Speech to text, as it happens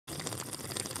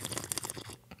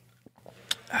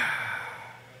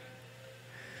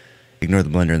Ignore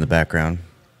the blender in the background.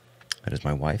 That is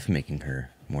my wife making her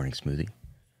morning smoothie.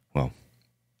 Well,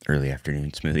 early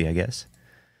afternoon smoothie, I guess.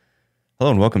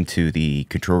 Hello and welcome to the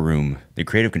Control Room, the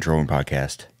Creative Control Room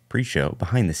podcast pre-show,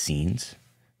 behind the scenes.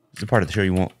 It's a part of the show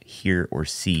you won't hear or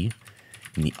see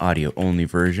in the audio-only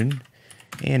version,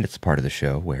 and it's a part of the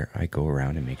show where I go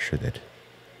around and make sure that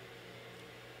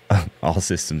all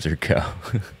systems are go.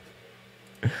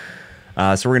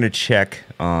 So we're going to check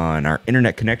on our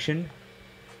internet connection,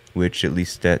 which at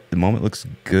least at the moment looks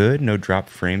good. No drop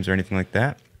frames or anything like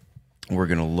that. We're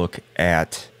going to look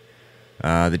at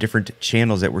the different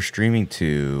channels that we're streaming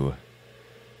to,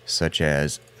 such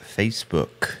as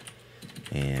Facebook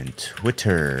and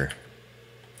Twitter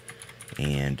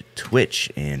and Twitch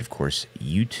and, of course,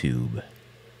 YouTube.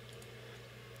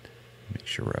 Make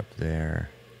sure we're up there.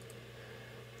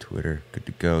 Twitter, good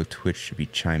to go. Twitch should be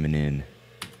chiming in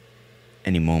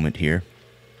any moment here.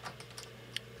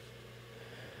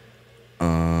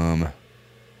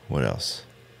 What else?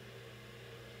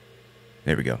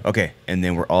 There we go. Okay, and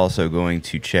then we're also going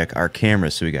to check our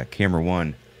cameras. So we got camera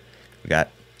 1. We got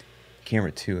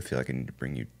camera 2. I feel like I need to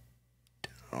bring you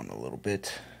down a little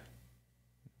bit.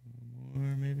 Or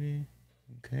maybe.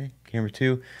 Okay, camera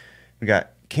 2. We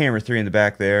got camera 3 in the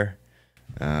back there.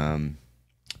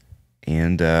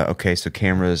 Okay, so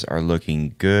cameras are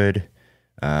looking good.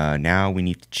 Now we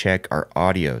need to check our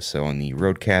audio. So on the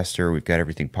Rodecaster, we've got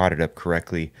everything potted up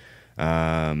correctly.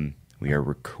 We are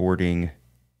recording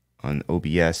on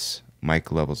OBS.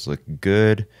 Mic levels look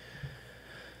good.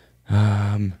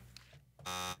 Make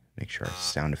sure our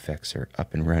sound effects are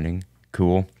up and running.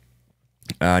 Cool.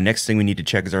 Next thing we need to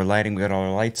check is our lighting. We got all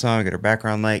our lights on. We got our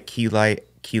background light, key light.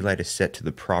 Key light is set to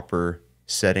the proper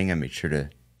setting. I made sure to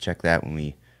check that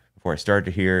before I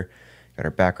started here. Got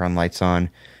our background lights on.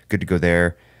 Good to go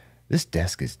there. This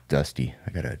desk is dusty.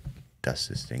 I gotta dust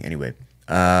this thing. Anyway,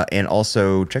 and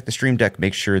also check the stream deck.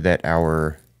 Make sure that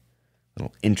our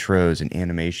little intros and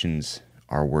animations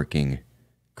are working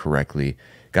correctly.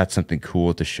 Got something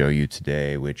cool to show you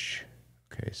today,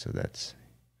 okay, so that's,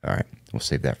 all right, we'll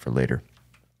save that for later.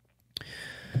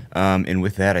 And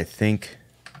with that, I think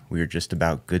we're just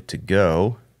about good to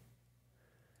go.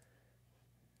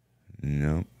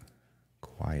 Nope,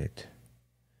 quiet.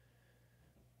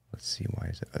 Let's see, why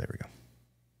is it? Oh, there we go.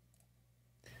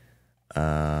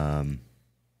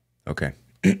 Okay.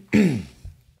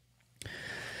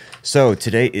 So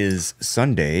today is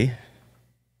Sunday,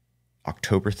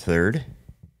 October 3rd.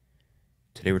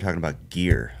 Today we're talking about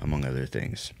gear, among other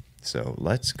things. So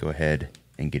let's go ahead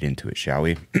and get into it, shall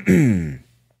we?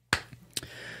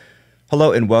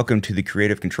 Hello and welcome to the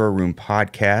Creative Control Room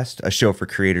podcast, a show for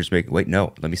creators making... Wait,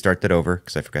 no, let me start that over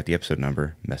because I forgot the episode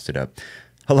number. Messed it up.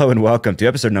 Hello and welcome to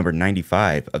episode number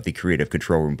 95 of the Creative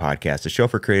Control Room podcast, a show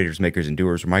for creators, makers, and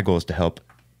doers where my goal is to help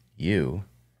you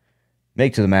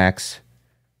make to the max.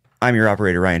 I'm your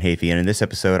operator, Ryan Hafey, and in this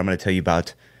episode, I'm going to tell you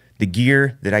about the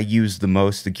gear that I use the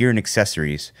most, the gear and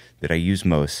accessories that I use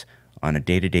most on a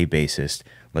day-to-day basis.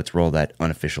 Let's roll that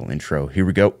unofficial intro. Here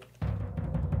we go.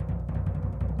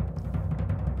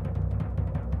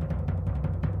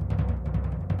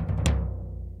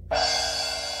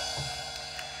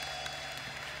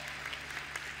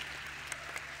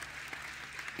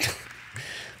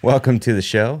 Welcome to the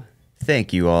show.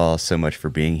 Thank you all so much for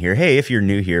being here. Hey, if you're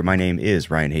new here, my name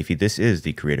is Ryan Hafey. This is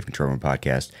the Creative Control Room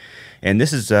podcast, and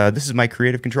this is my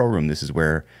creative control room. This is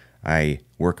where I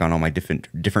work on all my different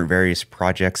various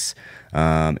projects,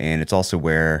 and it's also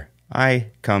where I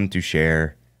come to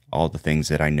share all the things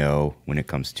that I know when it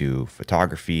comes to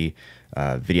photography,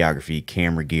 videography,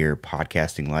 camera gear,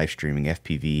 podcasting, live streaming,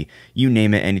 FPV, you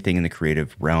name it, anything in the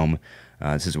creative realm.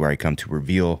 This is where I come to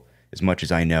reveal as much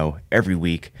as I know every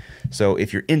week. So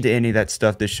if you're into any of that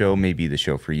stuff, this show may be the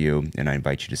show for you, and I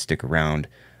invite you to stick around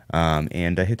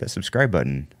and hit that subscribe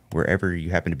button wherever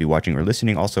you happen to be watching or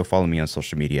listening. Also, follow me on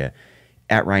social media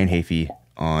at Ryan Hafey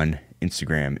on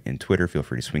Instagram and Twitter. Feel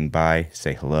free to swing by,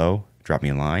 say hello, drop me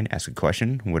a line, ask a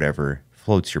question, whatever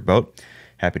floats your boat.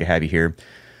 Happy to have you here.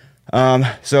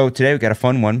 So today we've got a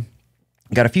fun one.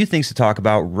 Got a few things to talk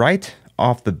about right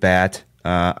off the bat.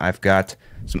 I've got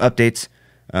some updates.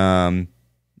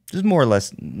 Just more or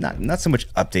less, not so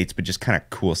much updates, but just kind of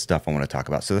cool stuff I want to talk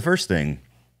about. So the first thing,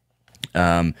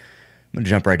 I'm going to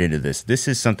jump right into this. This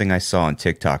is something I saw on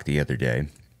TikTok the other day.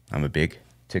 I'm a big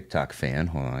TikTok fan.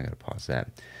 Hold on, I got to pause that.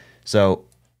 So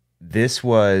this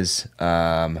was,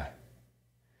 I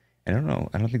don't know.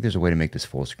 I don't think there's a way to make this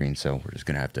full screen, so we're just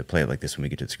going to have to play it like this when we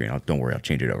get to the screen. Don't worry, I'll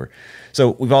change it over.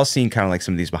 So we've all seen kind of like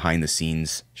some of these behind the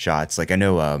scenes shots. Like I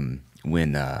know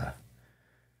when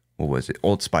what was it,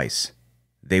 Old Spice,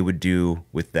 they would do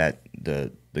with that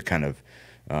the kind of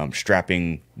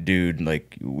strapping dude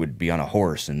like would be on a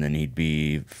horse and then he'd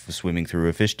be swimming through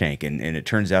a fish tank. And it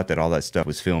turns out that all that stuff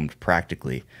was filmed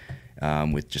practically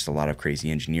with just a lot of crazy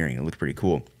engineering. It looked pretty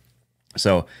cool.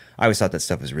 So I always thought that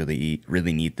stuff was really,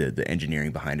 really neat. The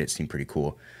engineering behind it seemed pretty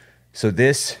cool. So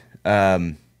this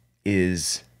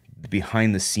is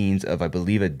behind the scenes of, I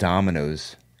believe, a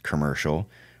Domino's commercial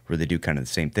where they do kind of the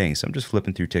same thing. So I'm just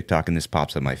flipping through TikTok and this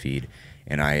pops on my feed,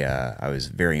 and I was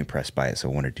very impressed by it. So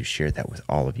I wanted to share that with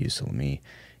all of you. So let me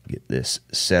get this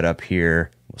set up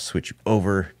here. We'll switch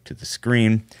over to the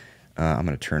screen. I'm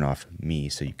going to turn off me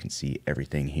so you can see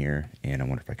everything here. And I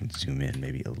wonder if I can zoom in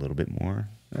maybe a little bit more.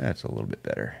 That's a little bit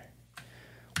better.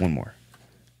 One more.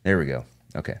 There we go.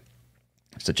 Okay.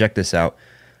 So check this out.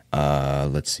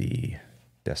 Let's see.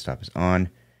 Desktop is on.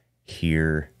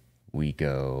 Here we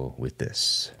go with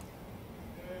this.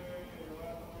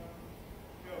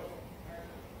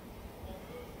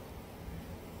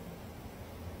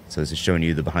 So this is showing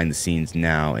you the behind the scenes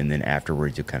now, and then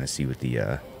afterwards you'll kind of see what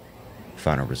the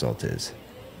final result is.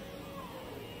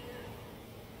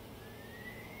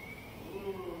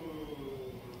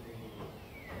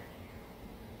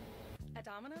 At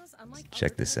Domino's, unlike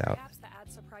Check this out. apps that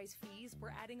add surprise fees,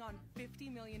 we're adding on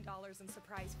 $50 million in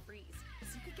surprise frees.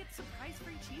 So you could get surprise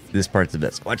free cheese. This part's the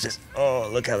best. Watch this. Oh,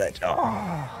 look how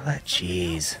that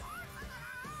cheese.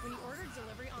 When you order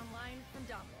delivery online from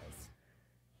Domino's.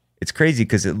 It's crazy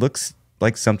because it looks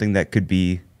like something that could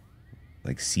be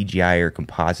like CGI or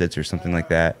composites or something like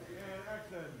that.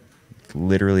 It's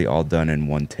literally all done in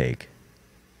one take.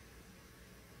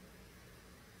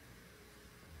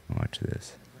 Watch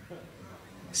this.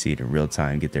 See it in real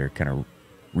time, get their kind of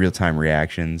real time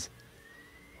reactions.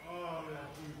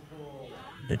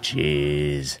 The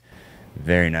cheese.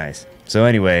 Very nice. So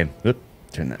anyway,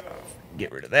 turn that off.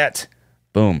 Get rid of that.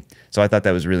 Boom. So I thought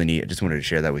that was really neat. I just wanted to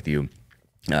share that with you.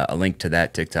 A link to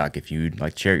that TikTok, if you'd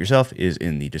like to share it yourself, is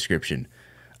in the description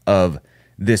of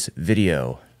this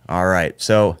video. All right.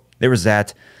 So there was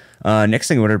that. Next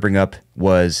thing I wanted to bring up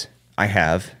was I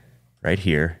have right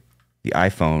here the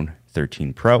iPhone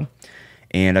 13 Pro.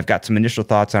 And I've got some initial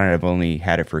thoughts on it. I've only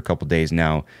had it for a couple days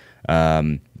now.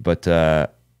 But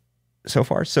so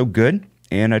far, so good.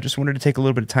 And I just wanted to take a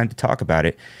little bit of time to talk about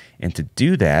it. And to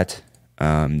do that,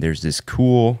 there's this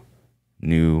cool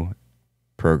new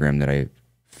program that I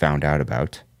found out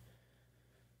about.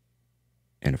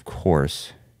 And of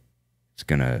course, it's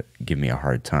going to give me a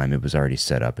hard time. It was already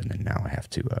set up, and then now I have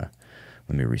to, let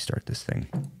me restart this thing.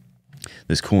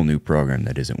 This cool new program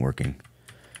that isn't working.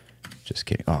 Just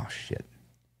kidding. Oh, shit.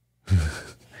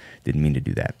 Didn't mean to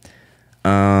do that.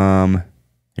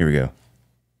 Here we go.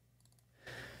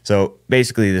 So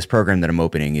basically, this program that I'm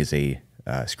opening is a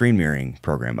screen mirroring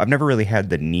program. I've never really had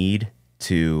the need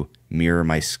to mirror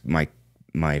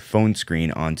my phone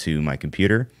screen onto my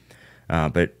computer,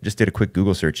 but just did a quick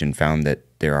Google search and found that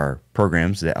there are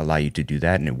programs that allow you to do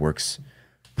that, and it works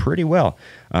pretty well.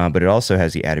 But it also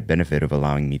has the added benefit of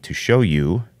allowing me to show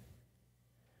you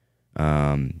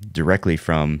directly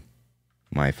from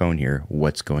my phone here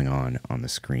what's going on the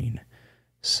screen.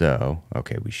 So,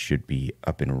 okay, we should be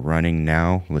up and running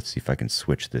now. Let's see if I can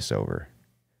switch this over.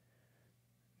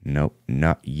 Nope,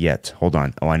 not yet. Hold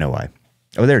on. Oh, I know why.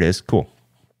 Oh, there it is. Cool.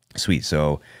 Sweet.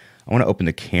 So I want to open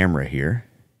the camera here.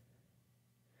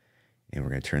 And we're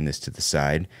going to turn this to the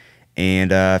side.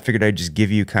 And I figured I'd just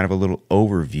give you kind of a little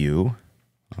overview.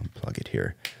 I'll unplug it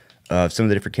here. Of some of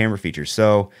the different camera features.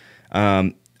 So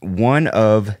one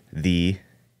of the...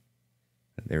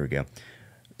 There we go.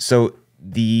 So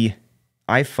the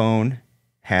iPhone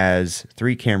has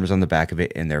 3 cameras on the back of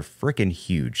it, and they're freaking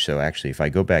huge. So actually, if I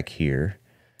go back here,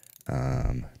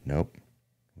 nope.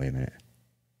 Wait a minute.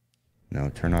 No,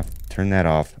 turn that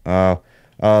off.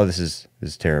 Oh, this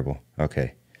is terrible.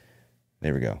 Okay,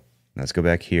 there we go. Let's go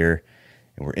back here,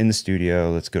 and we're in the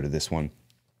studio. Let's go to this one.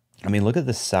 I mean, look at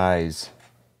the size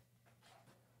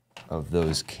of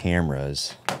those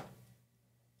cameras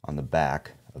on the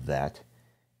back of that.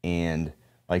 And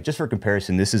like, just for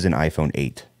comparison, this is an iPhone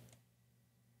 8.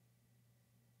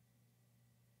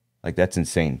 Like, that's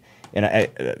insane. And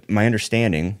my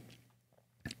understanding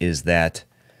is that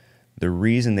the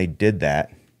reason they did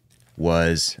that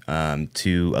was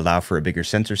to allow for a bigger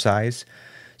sensor size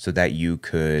so that you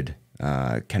could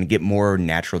kind of get more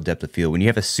natural depth of field. When you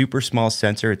have a super small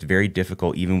sensor, it's very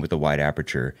difficult, even with a wide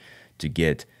aperture, to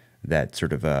get that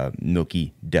sort of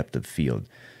milky depth of field.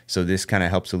 So this kind of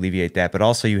helps alleviate that. But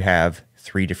also you have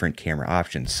 3 different camera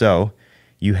options. So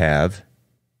you have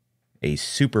a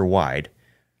super wide,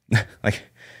 like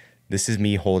this is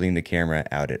me holding the camera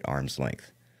out at arm's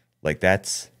length. Like,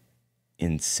 that's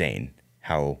insane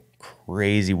how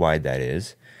crazy wide that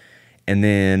is. And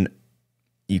then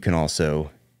you can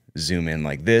also zoom in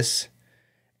like this.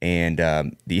 And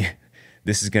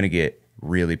this is going to get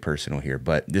really personal here,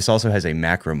 but this also has a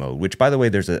macro mode, which, by the way,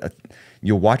 there's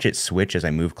you'll watch it switch as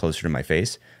I move closer to my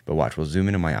face. But watch, we'll zoom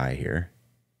into my eye here.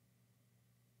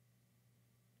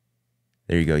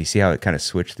 There you go. You see how it kind of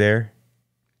switched there?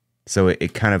 So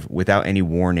it kind of, without any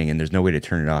warning, and there's no way to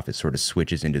turn it off, it sort of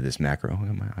switches into this macro. Oh,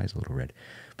 my eye's a little red.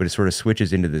 But it sort of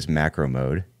switches into this macro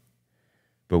mode.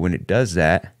 But when it does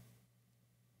that,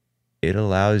 it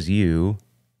allows you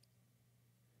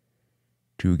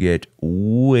to get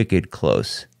wicked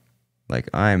close. Like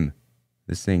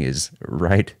this thing is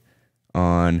right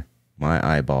on my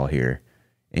eyeball here.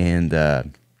 And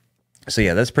so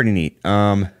yeah, that's pretty neat.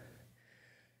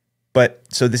 But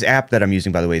so this app that I'm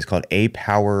using, by the way, is called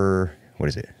Power. What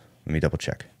is it? Let me double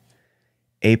check.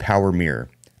 Power Mirror.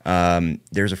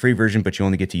 There's a free version, but you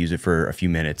only get to use it for a few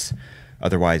minutes.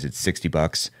 Otherwise, it's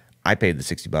 $60. I paid the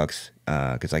 $60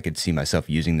 because I could see myself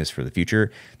using this for the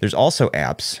future. There's also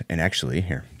apps, and actually,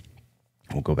 here,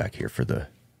 we'll go back here for the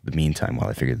meantime while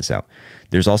I figure this out.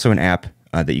 There's also an app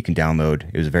that you can download.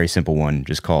 It was a very simple one,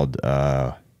 just called,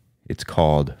 it's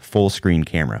called Full Screen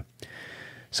Camera.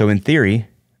 So in theory,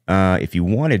 if you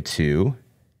wanted to,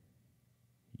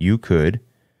 you could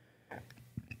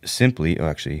simply,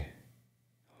 hold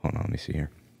on, let me see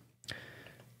here.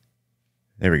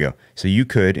 There we go. So you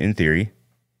could, in theory,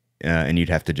 and you'd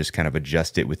have to just kind of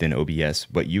adjust it within OBS,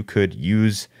 but you could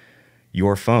use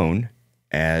your phone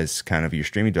as kind of your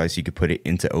streaming device. You could put it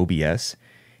into OBS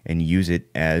and use it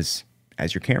as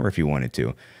your camera if you wanted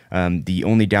to. The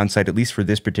only downside, at least for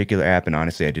this particular app, and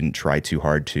honestly, I didn't try too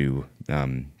hard to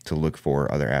look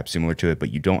for other apps similar to it, but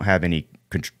you don't have any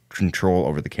control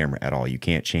over the camera at all. You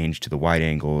can't change to the wide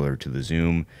angle or to the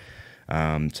zoom,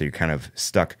 so you're kind of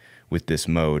stuck with this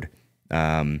mode.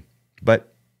 But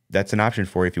that's an option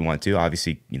for you if you want to.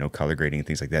 Obviously, color grading and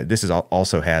things like that. This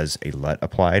also has a LUT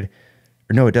applied.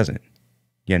 Or no, it doesn't.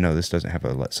 Yeah, no, this doesn't have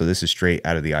a LUT. So this is straight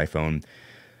out of the iPhone.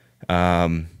 A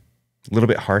little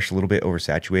bit harsh, a little bit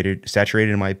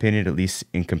saturated in my opinion, at least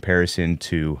in comparison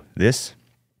to this.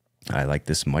 I like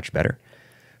this much better.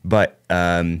 But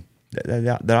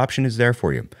that option is there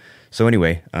for you. So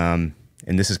anyway, and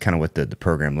this is kind of what the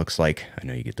program looks like. I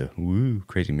know you get the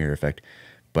crazy mirror effect.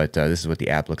 But this is what the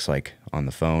app looks like on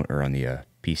the phone or on the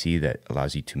PC that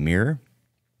allows you to mirror.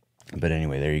 But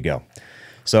anyway, there you go.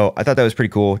 So I thought that was pretty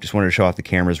cool. Just wanted to show off the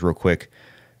cameras real quick.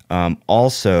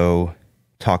 Also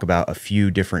talk about a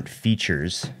few different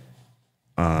features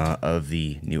of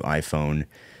the new iPhone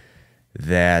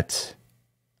that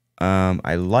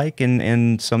I like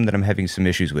and some that I'm having some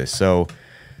issues with. So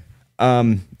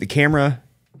the camera,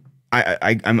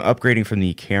 I'm upgrading from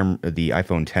the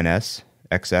iPhone XS.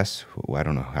 XS, I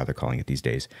don't know how they're calling it these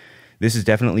days. This is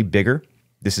definitely bigger.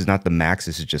 This is not the Max.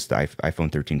 This is just the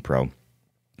iPhone 13 Pro.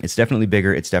 It's definitely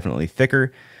bigger. It's definitely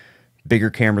thicker. Bigger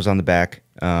cameras on the back.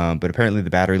 But apparently the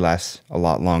battery lasts a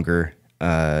lot longer.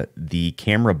 The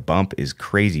camera bump is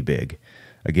crazy big.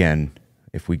 Again,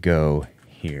 if we go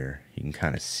here, you can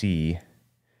kind of see.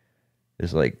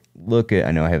 There's I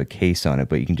know I have a case on it,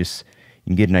 but you can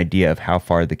get an idea of how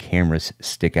far the cameras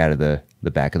stick out of the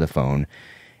back of the phone.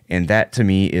 And that to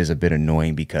me is a bit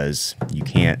annoying because you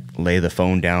can't lay the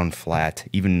phone down flat,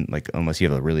 even unless you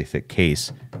have a really thick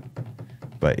case.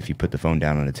 But if you put the phone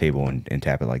down on a table and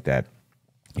tap it like that,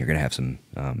 you're going to have some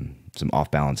off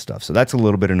balance stuff. So that's a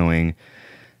little bit annoying.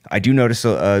 I do notice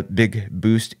a big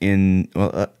boost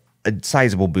a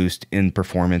sizable boost in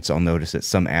performance. I'll notice that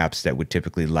some apps that would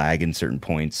typically lag in certain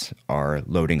points are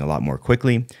loading a lot more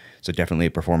quickly. So definitely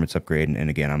a performance upgrade. And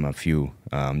again, I'm a few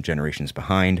generations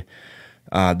behind.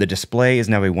 The display is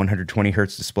now a 120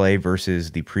 hertz display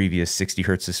versus the previous 60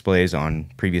 hertz displays on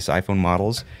previous iPhone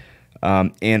models.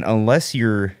 And unless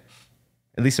you're,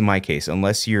 at least in my case,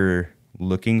 unless you're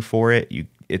looking for it,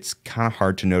 it's kind of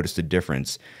hard to notice the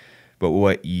difference. But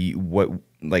where you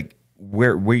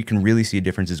can really see a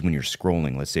difference is when you're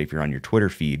scrolling. Let's say if you're on your Twitter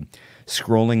feed,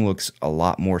 scrolling looks a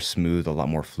lot more smooth, a lot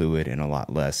more fluid, and a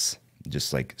lot less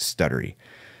just stuttery.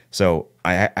 So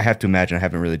I have to imagine, I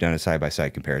haven't really done a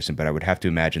side-by-side comparison, but I would have to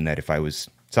imagine that if I was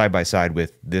side-by-side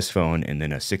with this phone and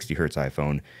then a 60 hertz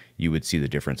iPhone, you would see the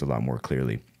difference a lot more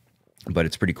clearly. But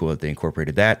it's pretty cool that they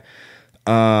incorporated that.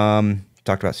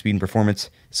 Talked about speed and performance.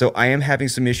 So I am having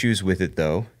some issues with it,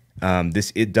 though.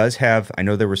 It does have, I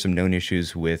know there were some known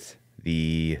issues with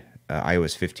the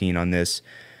iOS 15 on this.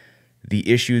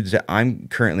 The issues that I'm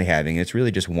currently having, it's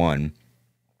really just one,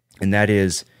 and that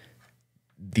is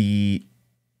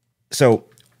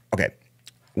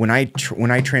when I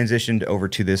transitioned over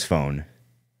to this phone,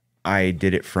 I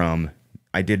did it from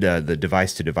I did the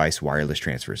device-to-device wireless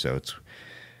transfer. So it's,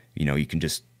 you can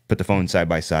just put the phone side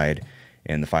by side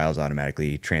and the files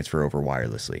automatically transfer over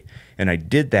wirelessly. And I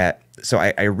did that. So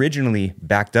I originally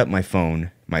backed up my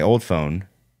phone, my old phone,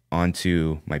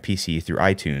 onto my PC through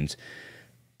iTunes,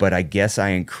 but I guess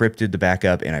I encrypted the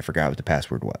backup and I forgot what the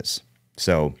password was.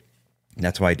 So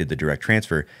that's why I did the direct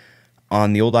transfer.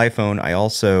 On the old iPhone, I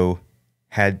also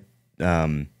had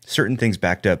certain things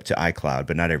backed up to iCloud,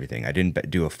 but not everything. I didn't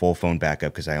do a full phone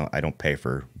backup because I don't pay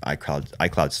for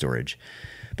iCloud storage.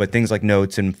 But things like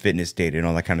notes and fitness data and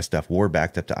all that kind of stuff were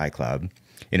backed up to iCloud.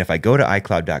 And if I go to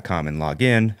iCloud.com and log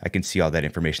in, I can see all that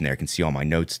information there. I can see all my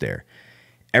notes there.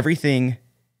 Everything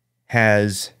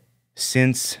has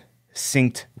since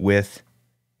synced with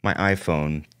my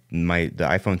iPhone, the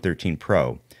iPhone 13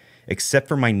 Pro, except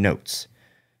for my notes.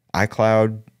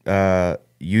 iCloud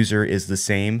user is the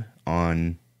same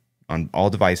on all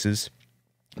devices,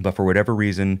 but for whatever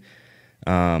reason,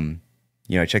 I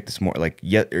checked this more like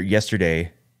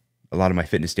yesterday. A lot of my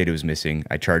fitness data was missing.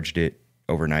 I charged it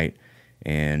overnight,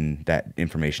 and that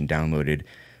information downloaded.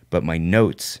 But my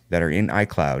notes that are in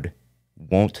iCloud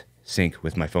won't sync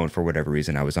with my phone for whatever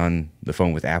reason. I was on the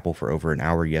phone with Apple for over an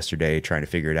hour yesterday trying to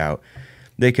figure it out.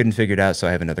 They couldn't figure it out, so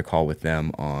I have another call with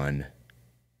them on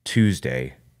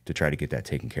Tuesday to try to get that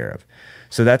taken care of.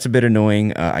 So that's a bit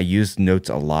annoying. I use notes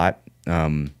a lot,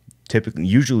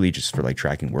 usually just for like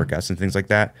tracking workouts and things like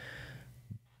that.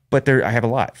 But I have a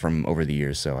lot from over the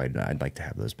years, so I'd like to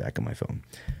have those back on my phone.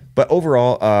 But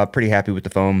overall, pretty happy with the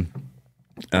phone.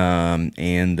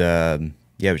 It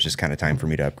was just kind of time for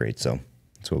me to upgrade, so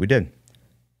that's what we did.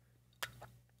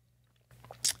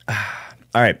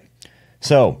 All right,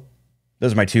 so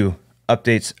those are my two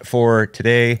updates for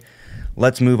today.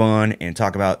 Let's move on and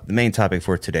talk about the main topic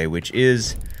for today, which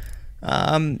is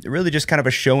really just kind of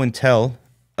a show and tell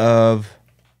of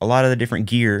a lot of the different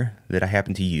gear that I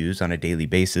happen to use on a daily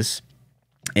basis.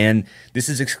 And this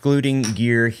is excluding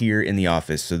gear here in the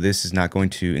office. So this is not going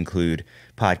to include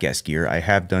podcast gear. I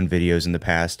have done videos in the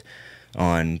past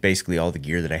on basically all the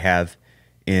gear that I have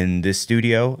in this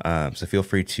studio. So feel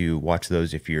free to watch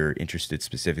those if you're interested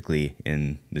specifically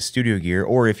in the studio gear,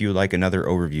 or if you would like another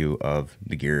overview of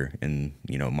the gear in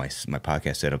my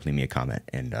podcast setup, leave me a comment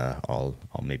and I'll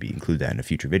maybe include that in a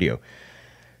future video.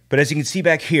 But as you can see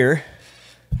back here,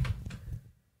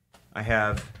 I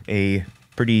have a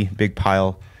pretty big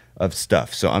pile of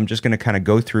stuff. So I'm just going to kind of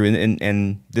go through,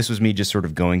 and this was me just sort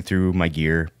of going through my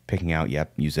gear, picking out,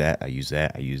 yep, use that, I use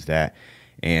that, I use that.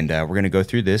 And we're going to go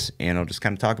through this, and I'll just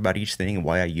kind of talk about each thing and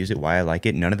why I use it, why I like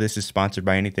it. None of this is sponsored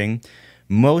by anything.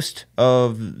 Most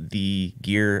of the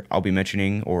gear I'll be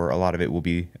mentioning, or a lot of it will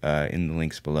be in the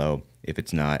links below. If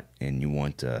it's not, and you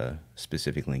want a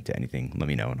specific link to anything, let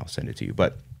me know and I'll send it to you.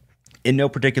 But in no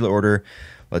particular order,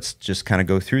 let's just kind of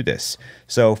go through this.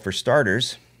 So for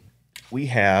starters, we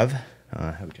have,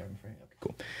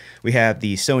 cool. We have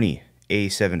the Sony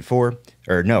A7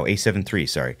 III,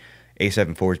 sorry.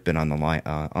 A7 IV has been on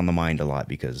the mind a lot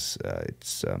because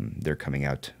they're coming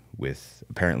out with,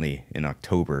 apparently in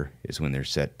October is when they're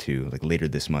set to, like later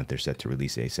this month, they're set to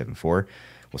release A7 IV.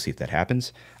 We'll see if that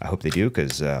happens. I hope they do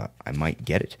because I might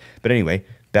get it. But anyway,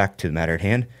 back to the matter at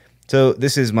hand. So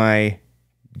this is my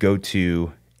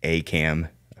go-to A-cam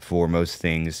for most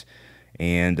things.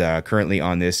 And currently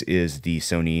on this is the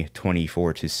Sony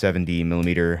 24 to 70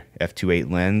 millimeter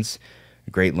f2.8 lens.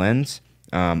 Great lens.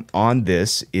 On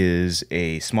this is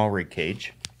a small rig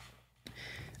cage.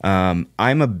 I'm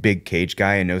a big cage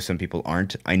guy. I know some people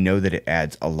aren't. I know that it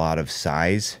adds a lot of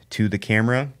size to the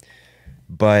camera.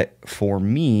 But for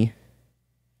me,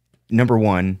 number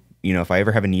one, if I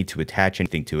ever have a need to attach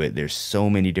anything to it, there's so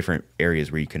many different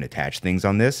areas where you can attach things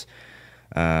on this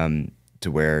to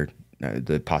where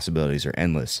the possibilities are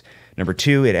endless. Number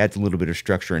two, it adds a little bit of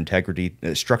structural integrity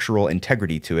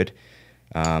to it.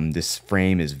 This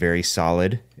frame is very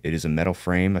solid. It is a metal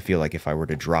frame. I feel like if I were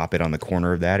to drop it on the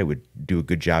corner of that, it would do a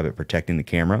good job at protecting the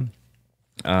camera.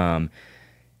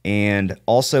 And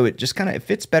also it just it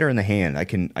fits better in the hand. I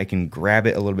can grab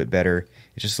it a little bit better.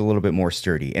 It's just a little bit more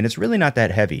sturdy, and it's really not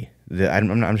that heavy.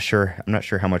 I'm not sure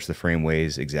how much the frame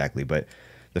weighs exactly, but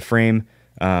the frame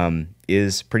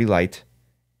is pretty light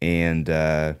and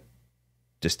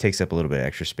just takes up a little bit of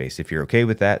extra space. If you're okay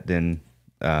with that, then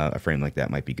a frame like that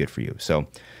might be good for you. So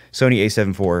Sony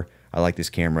A7 IV, I like this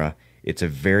camera. It's a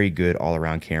very good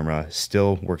all-around camera.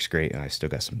 Still works great. And I still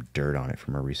got some dirt on it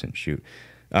from a recent shoot.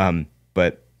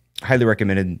 But highly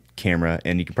recommended camera,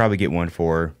 and you can probably get one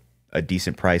for a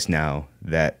decent price now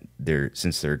that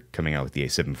since they're coming out with the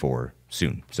A7 IV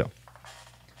soon. So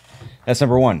that's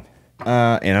number one.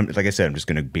 And like I said, I'm just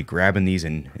going to be grabbing these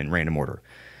in random order.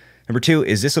 Number two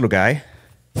is this little guy.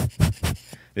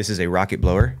 This is a rocket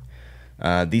blower.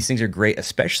 These things are great,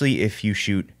 especially if you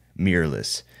shoot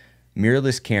mirrorless.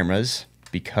 Mirrorless cameras,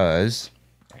 because...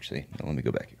 Actually, no, let me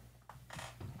go back here.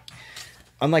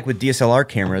 Unlike with DSLR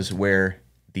cameras where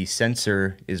the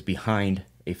sensor is behind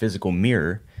a physical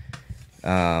mirror,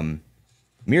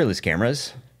 mirrorless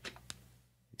cameras,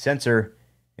 sensor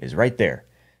is right there.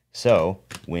 So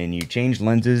when you change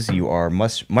lenses, you are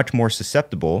much more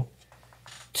susceptible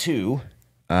to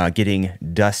getting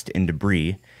dust and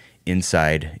debris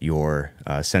inside your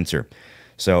sensor.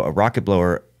 So a rocket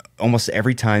blower, almost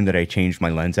every time that I change my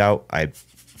lens out, I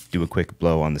do a quick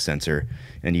blow on the sensor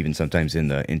and even sometimes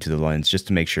into the lens just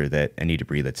to make sure that any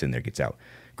debris that's in there gets out.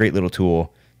 Great little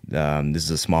tool. This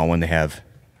is a small one they have.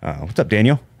 What's up,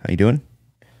 Daniel? How you doing?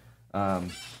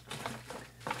 And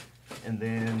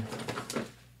then,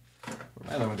 where'd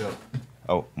my other one go?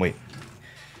 Oh, wait.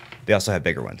 They also have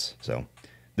bigger ones. So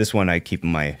this one I keep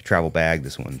in my travel bag.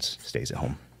 This one stays at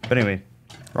home. But anyway,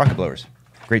 rocket blowers.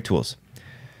 Great tools.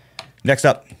 Next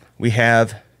up, we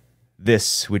have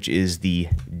this, which is the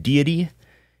Deity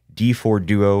D4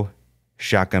 Duo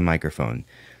shotgun microphone.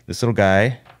 This little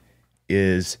guy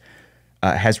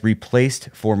has replaced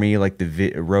for me like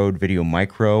the Rode Video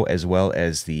Micro as well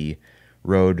as the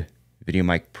Rode Video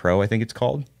Mic Pro, I think it's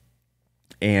called.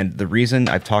 And the reason,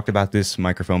 I've talked about this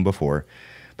microphone before,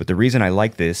 but the reason I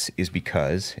like this is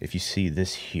because if you see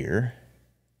this here,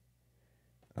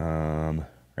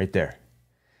 right there,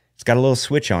 it's got a little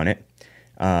switch on it.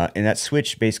 And that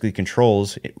switch basically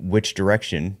controls which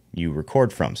direction you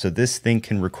record from. So this thing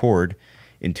can record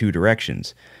in two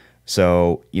directions.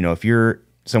 So, you know, if you're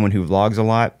someone who vlogs a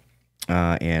lot,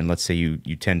 and let's say you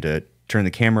tend to turn the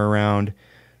camera around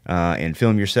and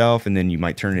film yourself, and then you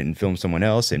might turn it and film someone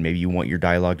else, and maybe you want your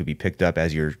dialogue to be picked up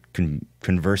as you're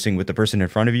conversing with the person in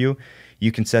front of you,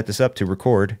 you can set this up to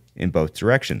record in both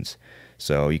directions.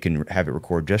 So you can have it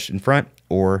record just in front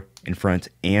or in front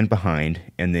and behind,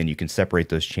 and then you can separate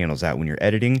those channels out when you're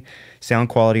editing. Sound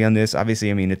quality on this, obviously,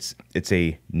 I mean, it's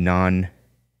a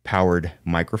non-powered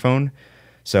microphone,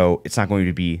 so it's not going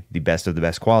to be the best of the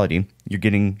best quality. You're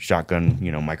getting shotgun,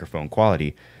 you know, microphone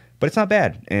quality, but it's not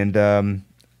bad. And,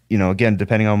 you know, again,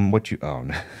 depending on what you... Oh,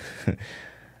 no.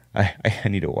 I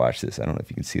need to watch this. I don't know if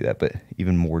you can see that, but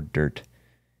even more dirt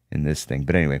in this thing.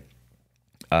 But anyway,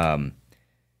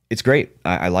 it's great.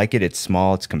 I like it. It's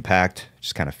small. It's compact.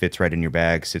 Just kind of fits right in your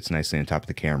bag. Sits nicely on top of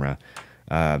the camera.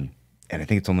 And I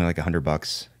think it's only like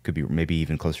 $100. Could be maybe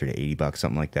even closer to $80,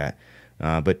 something like that.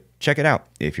 But check it out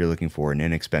if you're looking for an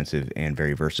inexpensive and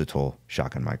very versatile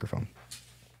shotgun microphone.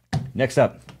 Next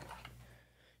up,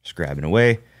 just grabbing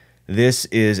away. This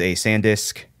is a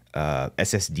SanDisk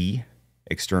SSD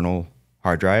external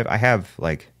hard drive. I have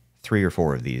like 3 or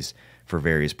 4 of these for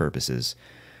various purposes.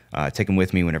 Take them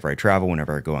with me whenever I travel,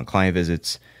 whenever I go on client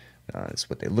visits. This is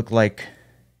what they look like.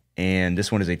 And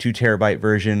this one is a 2 terabyte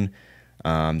version.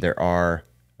 There are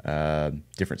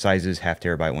different sizes, 0.5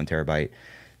 terabyte, 1 terabyte.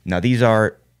 Now these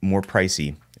are more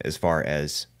pricey as far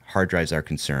as hard drives are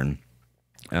concerned,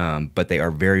 but they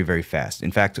are very, very fast.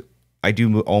 In fact, I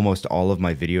do almost all of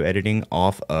my video editing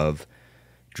off of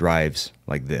drives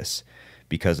like this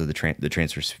because of the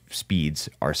transfer speeds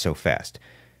are so fast.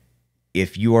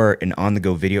 If you are an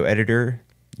on-the-go video editor,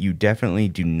 you definitely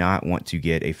do not want to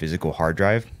get a physical hard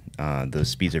drive. Those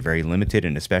speeds are very limited,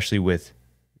 and especially with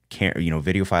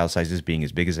video file sizes being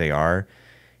as big as they are,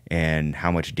 and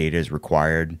how much data is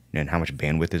required and how much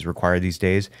bandwidth is required these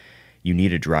days, you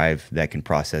need a drive that can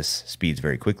process speeds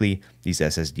very quickly. These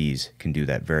SSDs can do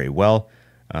that very well.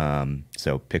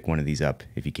 So pick one of these up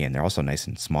if you can. They're also nice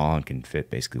and small and can fit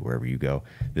basically wherever you go.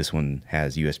 This one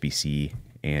has USB-C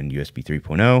and USB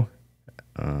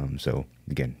 3.0. So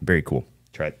again, very cool.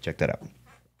 Check that out.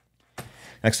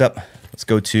 Next up, let's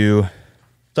go to,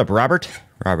 what's up, Robert?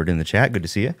 Robert in the chat, good to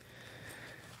see you.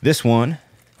 This one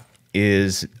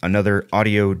is another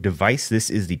audio device. This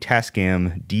is the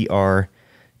Tascam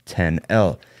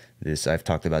DR10L. I've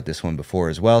talked about this one before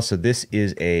as well. So this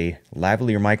is a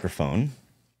lavalier microphone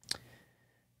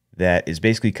that is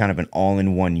basically kind of an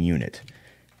all-in-one unit.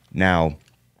 Now,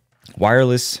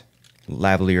 wireless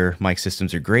lavalier mic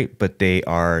systems are great, but they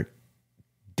are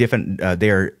different.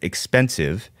 They are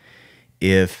expensive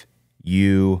if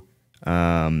you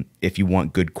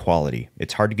want good quality.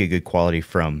 It's hard to get good quality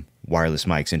from wireless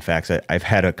mics. In fact, I've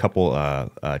had a couple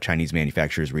Chinese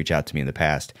manufacturers reach out to me in the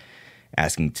past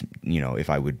asking if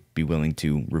I would be willing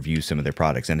to review some of their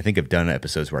products. And I think I've done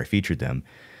episodes where I featured them,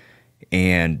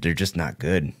 and they're just not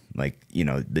good. Like,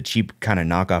 the cheap kind of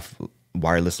knockoff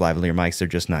wireless lavalier mics, they're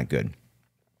just not good.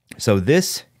 So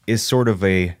this is sort of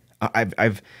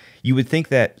I've You would think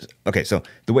that, okay, so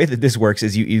the way that this works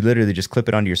is you literally just clip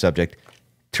it onto your subject,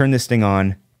 turn this thing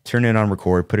on, turn it on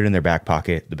record, put it in their back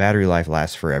pocket. The battery life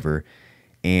lasts forever.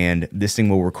 And this thing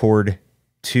will record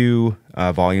 2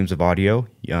 volumes of audio,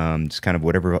 just kind of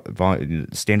whatever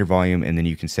standard volume, and then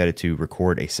you can set it to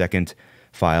record a second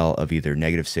file of either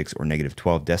 -6 or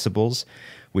 -12 decibels,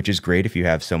 which is great if you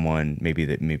have someone maybe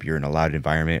you're in a loud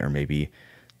environment, or maybe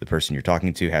the person you're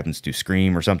talking to happens to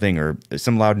scream or something, or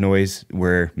some loud noise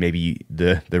where maybe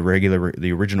the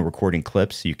original recording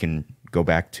clips. You can go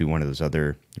back to one of those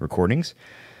other recordings.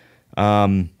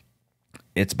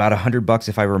 It's about $100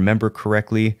 if I remember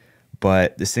correctly,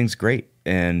 but this thing's great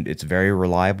and it's very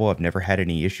reliable. I've never had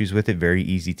any issues with it. Very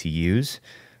easy to use.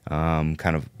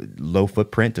 Kind of low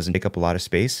footprint, doesn't take up a lot of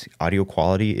space. Audio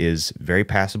quality is very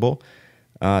passable.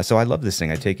 So I love this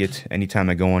thing. I take it anytime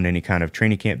I go on any kind of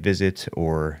training camp visit,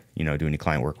 or, do any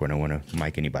client work when I want to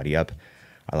mic anybody up.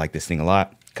 I like this thing a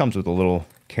lot. Comes with a little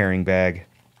carrying bag.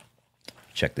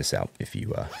 Check this out if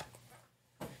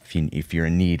you're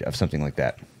in need of something like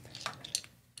that.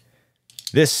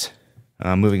 This,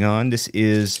 moving on, this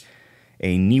is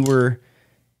a Neewer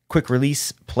quick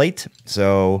release plate.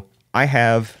 So I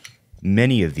have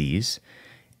many of these,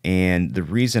 and the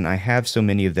reason I have so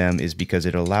many of them is because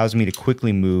it allows me to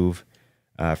quickly move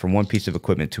from one piece of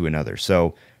equipment to another.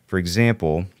 So, for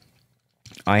example,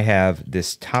 I have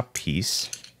this top piece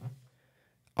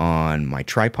on my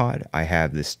tripod. I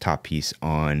have this top piece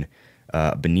on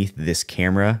beneath this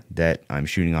camera that I'm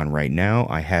shooting on right now.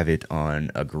 I have it on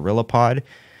a GorillaPod.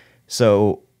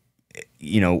 So,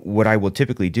 what I will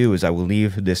typically do is I will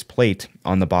leave this plate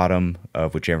on the bottom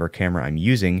of whichever camera I'm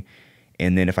using.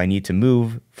 And then if I need to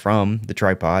move from the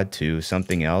tripod to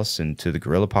something else and to the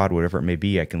GorillaPod, whatever it may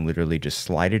be, I can literally just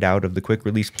slide it out of the quick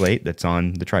release plate that's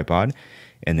on the tripod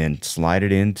and then slide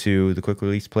it into the quick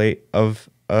release plate of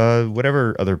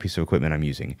whatever other piece of equipment I'm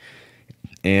using.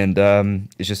 And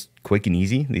it's just quick and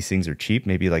easy. These things are cheap,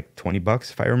 maybe like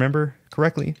 $20 if I remember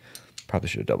correctly. Probably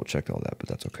should have double checked all that, but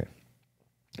that's okay.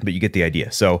 But you get the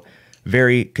idea. So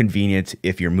very convenient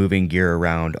if you're moving gear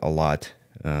around a lot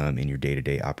in your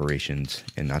day-to-day operations,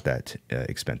 and not that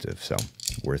expensive. So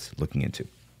worth looking into.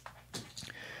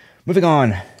 Moving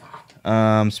on.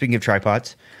 Speaking of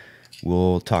tripods,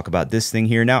 we'll talk about this thing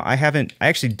here. Now, I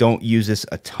actually don't use this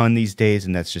a ton these days,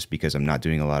 and that's just because I'm not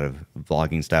doing a lot of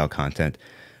vlogging style content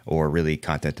or really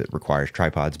content that requires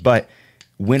tripods. But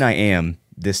when I am,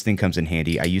 this thing comes in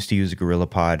handy. I used to use a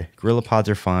GorillaPod. GorillaPods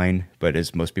are fine, but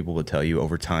as most people will tell you,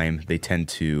 over time, they tend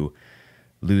to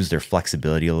lose their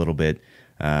flexibility a little bit,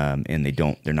 and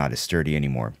they're not as sturdy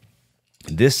anymore.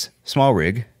 This small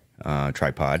rig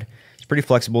tripod is pretty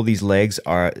flexible. These legs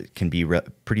can be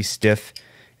pretty stiff,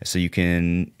 so you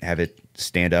can have it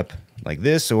stand up like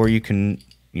this, or you can,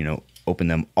 open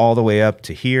them all the way up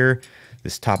to here.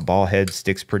 This top ball head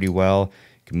sticks pretty well.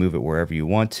 You can move it wherever you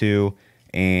want to,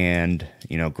 and,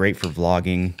 great for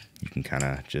vlogging. You can kind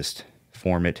of just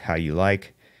form it how you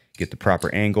like, get the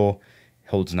proper angle,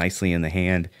 holds nicely in the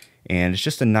hand, and it's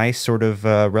just a nice sort of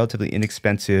relatively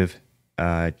inexpensive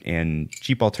and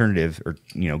cheap alternative, or,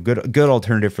 good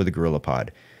alternative for the GorillaPod.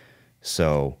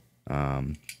 So,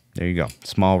 there you go.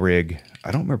 Small rig.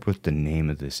 I don't remember what the name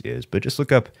of this is, but just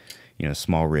look up,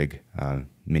 small rig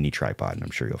mini tripod, and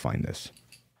I'm sure you'll find this.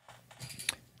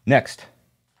 Next,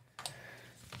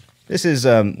 this is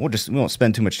we won't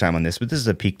spend too much time on this, but this is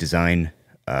a Peak Design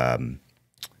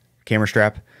camera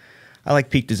strap. I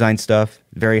like Peak Design stuff.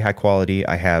 Very high quality.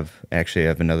 I have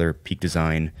another Peak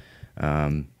Design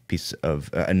piece of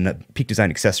a Peak Design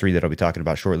accessory that I'll be talking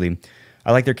about shortly.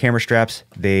 I like their camera straps.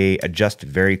 They adjust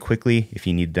very quickly. If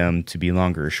you need them to be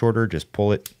longer or shorter, just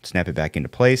pull it, snap it back into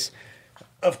place.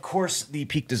 Of course, the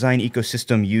Peak Design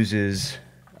ecosystem uses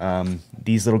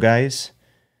these little guys,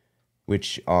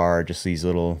 which are just these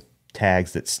little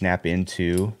tags that snap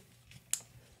into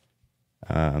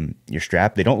your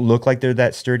strap. They don't look like they're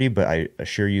that sturdy, but I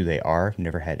assure you they are.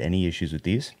 Never had any issues with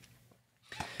these.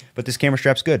 But this camera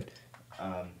strap's good.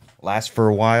 Lasts for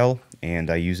a while,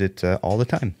 and I use it all the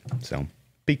time. So,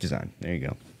 Peak Design. There you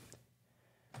go.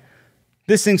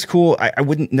 This thing's cool. I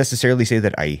wouldn't necessarily say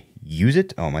that I use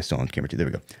it. Oh, am I still on camera too? There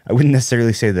we go. I wouldn't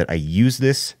necessarily say that I use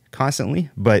this constantly,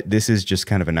 but this is just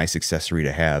kind of a nice accessory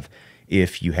to have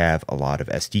if you have a lot of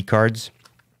SD cards.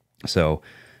 So,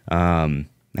 I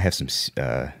have some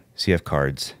CF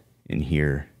cards in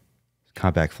here,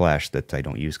 compact flash, that I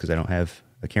don't use because I don't have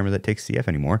a camera that takes CF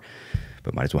anymore,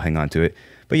 but might as well hang on to it.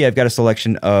 But yeah, I've got a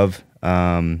selection of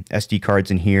SD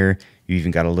cards in here. You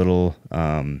even got a little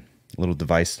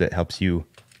device that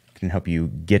can help you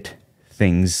get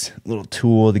things, a little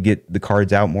tool to get the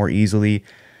cards out more easily.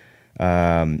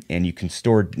 And you can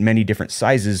store many different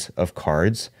sizes of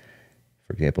cards.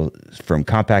 For example, from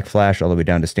compact flash all the way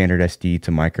down to standard SD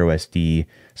to micro SD.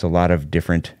 So a lot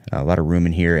of room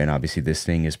in here. And obviously this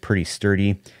thing is pretty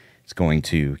sturdy. It's going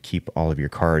to keep all of your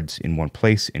cards in one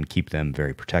place and keep them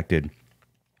very protected.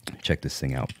 Check this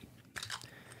thing out.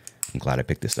 I'm glad I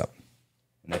picked this up.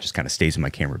 And that just kind of stays in my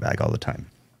camera bag all the time.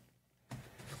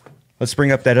 Let's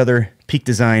bring up that other Peak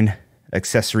Design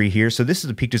accessory here. So this is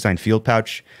a Peak Design field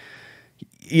pouch.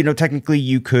 You know, technically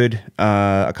you could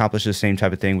accomplish the same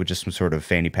type of thing with just some sort of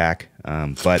fanny pack,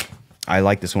 but I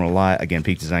like this one a lot. Again,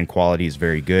 Peak Design quality is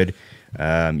very good.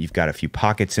 You've got a few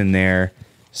pockets in there,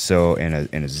 so and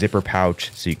a zipper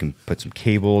pouch, so you can put some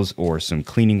cables or some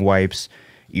cleaning wipes,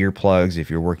 earplugs if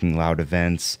you're working loud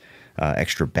events,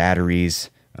 extra batteries,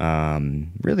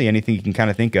 really anything you can kind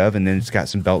of think of. And then it's got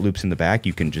some belt loops in the back.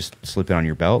 You can just slip it on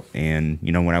your belt, and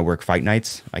you know, when I work fight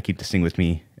nights, I keep this thing with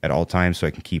me at all times, so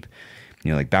I can keep, you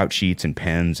know, like bout sheets and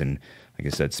pens and, like I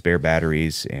said, spare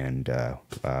batteries and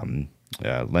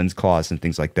lens cloths and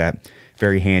things like that.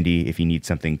 Very handy if you need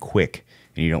something quick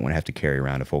and you don't want to have to carry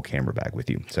around a full camera bag with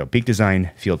you. So Peak Design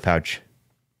field pouch,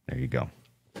 there you go.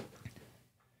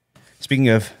 Speaking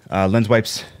of lens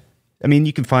wipes, I mean,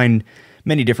 you can find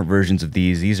many different versions of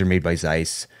these. These are made by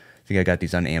Zeiss. I think I got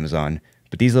these on Amazon.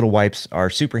 But these little wipes are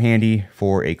super handy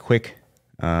for a quick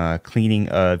cleaning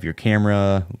of your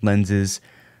camera lenses.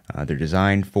 They're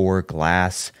designed for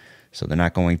glass, so they're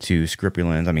not going to screw up your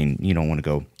lens. I mean, you don't want to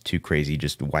go too crazy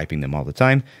just wiping them all the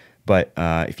time. But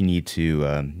if you need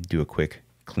to do a quick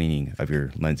cleaning of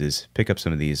your lenses, pick up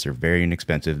some of these. They're very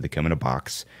inexpensive. They come in a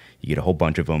box. You get a whole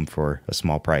bunch of them for a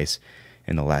small price,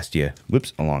 and they'll last you,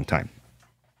 a long time.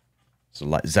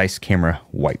 So Zeiss camera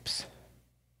wipes.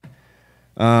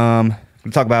 I'm going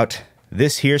to talk about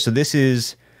this here. So this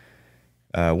is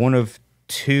one of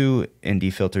 2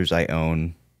 ND filters I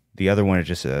own. The other one is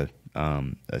just a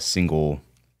single,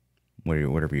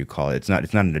 whatever you call it. It's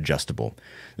not an adjustable.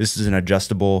 This is an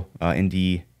adjustable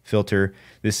ND filter.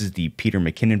 This is the Peter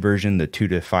McKinnon version, the 2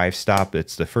 to 5 stop.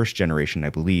 It's the first generation, I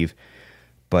believe,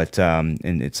 but and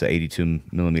it's a 82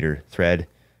 millimeter thread.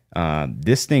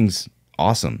 This thing's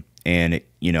awesome, and it,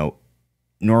 you know,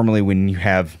 normally when you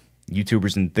have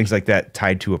YouTubers and things like that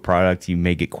tied to a product, you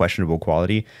may get questionable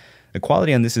quality. The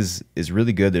quality on this is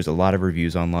really good. There's a lot of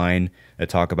reviews online that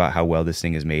talk about how well this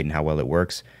thing is made and how well it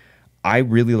works. I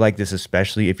really like this,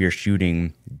 especially if you're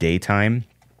shooting daytime,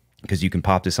 because you can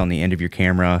pop this on the end of your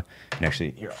camera. And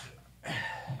actually, here,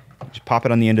 just pop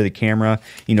it on the end of the camera.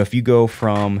 You know, if you go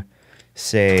from,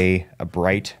 say, a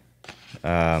bright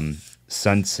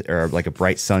sun or like a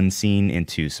bright sun scene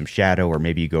into some shadow, or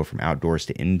maybe you go from outdoors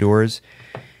to indoors,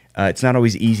 it's not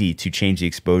always easy to change the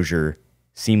exposure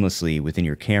seamlessly within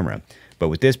your camera. But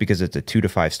with this, because it's a 2 to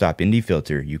 5 stop ND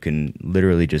filter, you can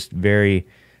literally just very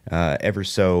ever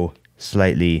so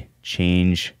slightly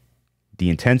change the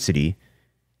intensity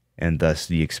and thus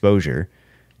the exposure,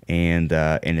 and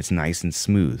it's nice and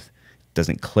smooth. It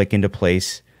doesn't click into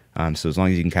place, so as long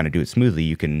as you can kind of do it smoothly,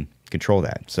 you can control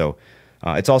that. So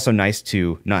it's also nice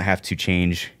to not have to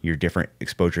change your different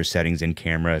exposure settings in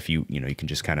camera. If you can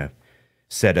just kind of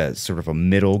set a sort of a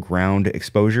middle ground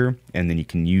exposure, and then you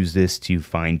can use this to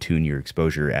fine tune your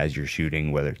exposure as you're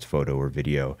shooting, whether it's photo or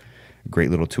video. Great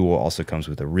little tool. Also comes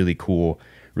with a really cool,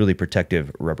 really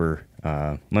protective rubber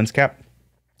lens cap.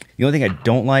 The only thing I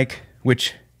don't like,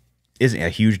 which isn't a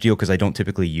huge deal because I don't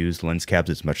typically use lens caps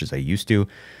as much as I used to,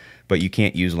 but you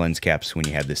can't use lens caps when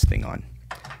you have this thing on.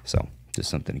 So just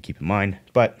something to keep in mind,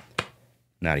 but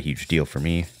not a huge deal for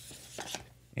me.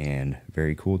 And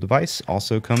very cool device.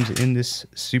 Also comes in this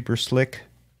super slick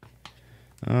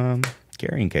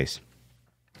carrying case.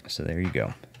 So there you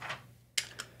go.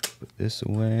 Put this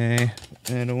away, put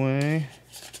that away.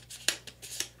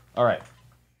 All right.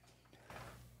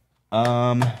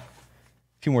 A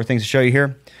few more things to show you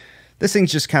here. This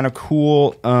thing's just kind of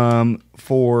cool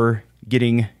for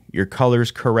getting your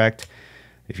colors correct.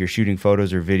 If you're shooting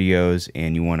photos or videos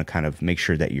and you want to kind of make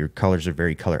sure that your colors are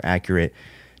very color accurate.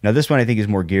 Now this one I think is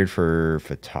more geared for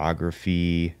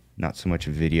photography, not so much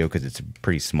video, because it's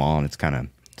pretty small and it's kind of,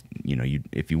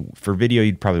 for video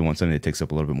you'd probably want something that takes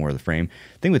up a little bit more of the frame.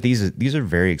 The thing with these is these are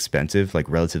very expensive, like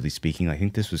relatively speaking. I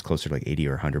think this was closer to like 80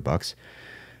 or 100 bucks,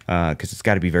 because it's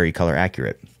got to be very color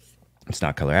accurate. It's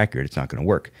not color accurate, it's not going to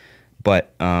work.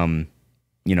 But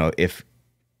if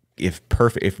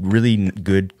really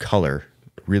good color,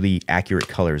 really accurate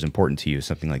color is important to you,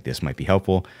 something like this might be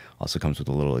helpful. Also comes with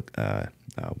a little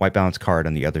white balance card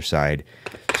on the other side.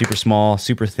 Super small,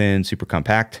 super thin, super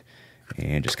compact,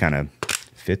 and just kind of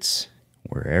fits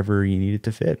wherever you need it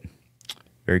to fit.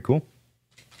 Very cool.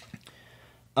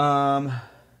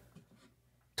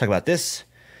 talk about this.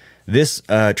 This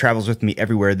travels with me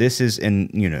everywhere. This is, and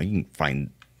you can find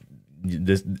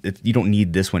this. You don't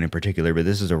need this one in particular, but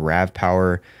this is a RAV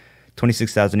Power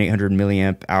 26,800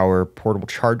 milliamp hour portable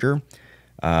charger.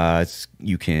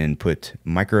 You can put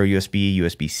micro USB,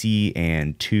 USB-C,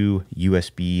 and 2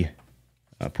 USB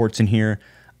ports in here.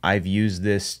 I've used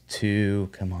this to,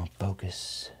 come on,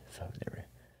 focus. There,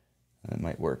 that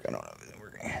might work. I don't know if it's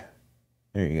working.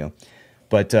 There you go.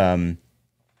 But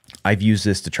I've used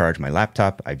this to charge my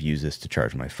laptop. I've used this to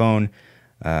charge my phone,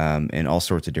 and all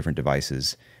sorts of different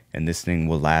devices. And this thing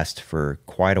will last for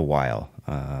quite a while.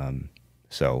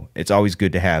 So it's always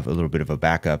good to have a little bit of a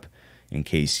backup in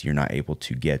case you're not able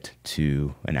to get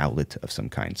to an outlet of some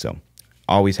kind. So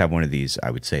always have one of these,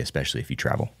 I would say, especially if you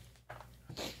travel.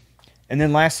 And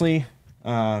then lastly,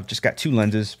 just got 2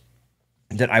 lenses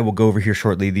that I will go over here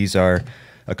shortly. These are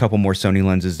a couple more Sony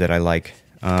lenses that I like.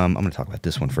 I'm going to talk about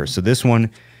this one first. So this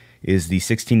one is the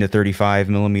 16 to 35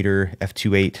 millimeter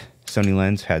f2.8 Sony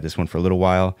lens. Had this one for a little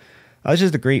while. It's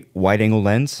just a great wide angle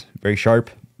lens, very sharp.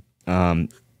 One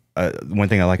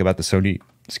thing I like about the Sony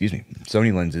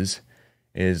lenses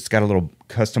is it's got a little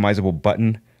customizable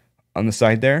button on the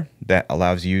side there that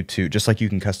allows you to, just like you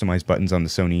can customize buttons on the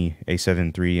Sony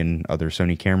a7 III and other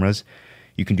Sony cameras,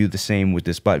 you can do the same with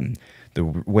this button. The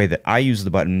way that I use the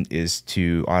button is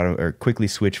to quickly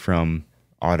switch from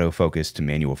autofocus to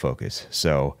manual focus.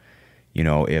 So,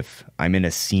 if I'm in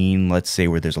a scene, let's say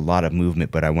where there's a lot of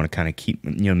movement, but I want to kind of keep,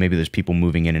 maybe there's people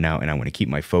moving in and out, and I want to keep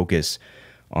my focus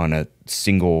on a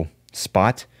single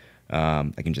spot,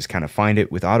 I can just kind of find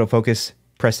it with autofocus,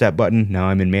 press that button. Now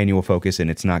I'm in manual focus, and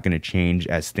it's not going to change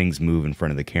as things move in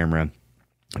front of the camera.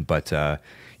 But yeah,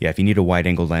 if you need a wide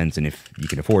angle lens, and if you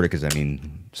can afford it, because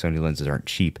Sony lenses aren't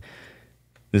cheap,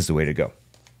 this is the way to go.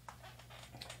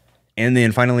 And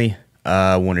then finally,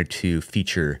 I wanted to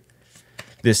feature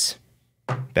this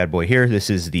bad boy here. This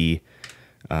is the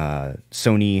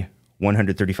Sony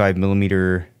 135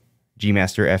 millimeter G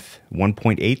Master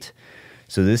f1.8.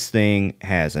 So this thing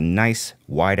has a nice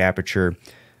wide aperture.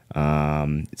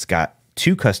 It's got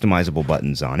 2 customizable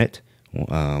buttons on it.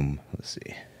 Let's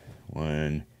see,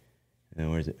 one,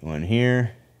 where's it? One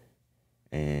here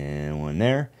and one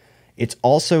there. It's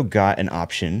also got an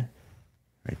option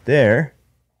right there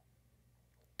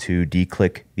to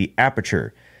declick the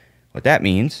aperture. What that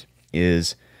means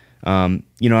is, on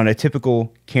a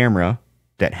typical camera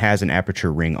that has an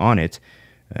aperture ring on it,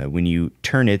 when you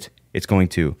turn it, it's going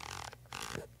to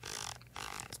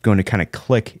kind of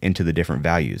click into the different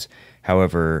values.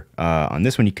 However, on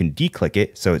this one, you can declick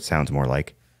it, so it sounds more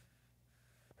like.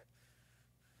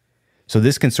 So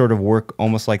this can sort of work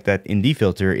almost like that ND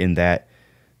filter, in that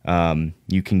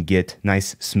you can get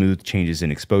nice smooth changes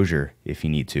in exposure if you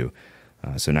need to.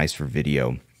 So nice for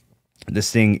video.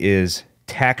 This thing is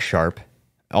tack sharp.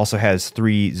 Also has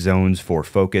 3 zones for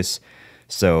focus.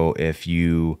 So if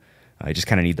you just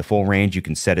kind of need the full range, you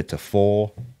can set it to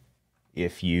full.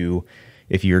 If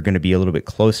you're going to be a little bit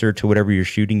closer to whatever you're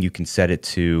shooting, you can set it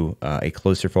to a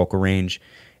closer focal range.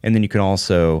 And then you can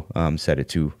also set it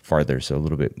to farther, so a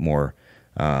little bit more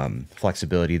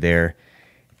flexibility there.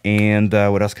 And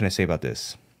what else can I say about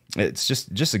this? It's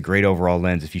just a great overall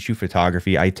lens. If you shoot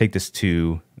photography, I take this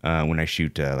to when I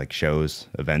shoot like shows,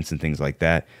 events, and things like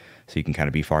that. So you can kind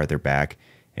of be farther back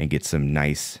and get some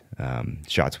nice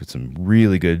shots with some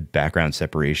really good background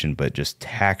separation, but just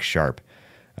tack sharp.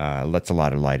 Lets a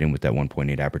lot of light in with that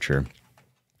 1.8 aperture.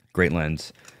 Great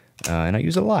lens, and I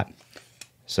use it a lot.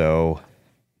 So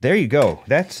there you go.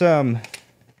 That's just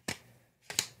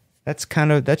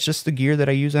the gear that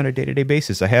I use on a day-to-day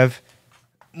basis. I have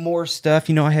more stuff,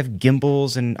 I have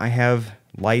gimbals and I have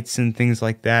lights and things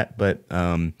like that, but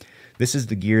this is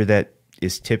the gear that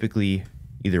is typically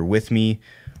either with me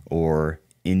or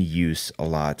in use a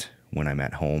lot when I'm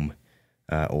at home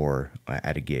or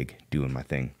at a gig doing my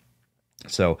thing.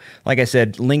 So, like I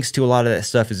said, links to a lot of that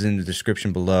stuff is in the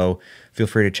description below. Feel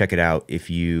free to check it out. If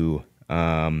you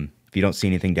don't see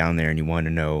anything down there and you want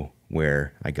to know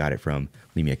where I got it from,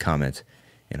 leave me a comment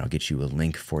and I'll get you a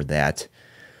link for that.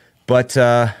 But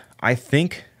I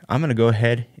think I'm going to go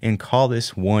ahead and call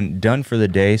this one done for the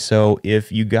day. So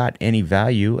if you got any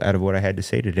value out of what I had to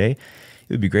say today, it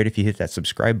would be great if you hit that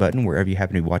subscribe button wherever you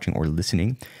happen to be watching or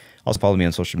listening. Also follow me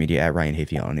on social media at Ryan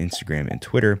Hafey on Instagram and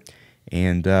Twitter.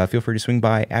 And feel free to swing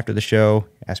by after the show,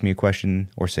 ask me a question,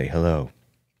 or say hello.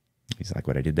 He's like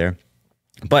what I did there.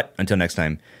 But until next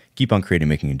time, keep on creating,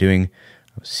 making, and doing.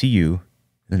 I'll see you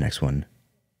in the next one.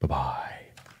 Bye-bye.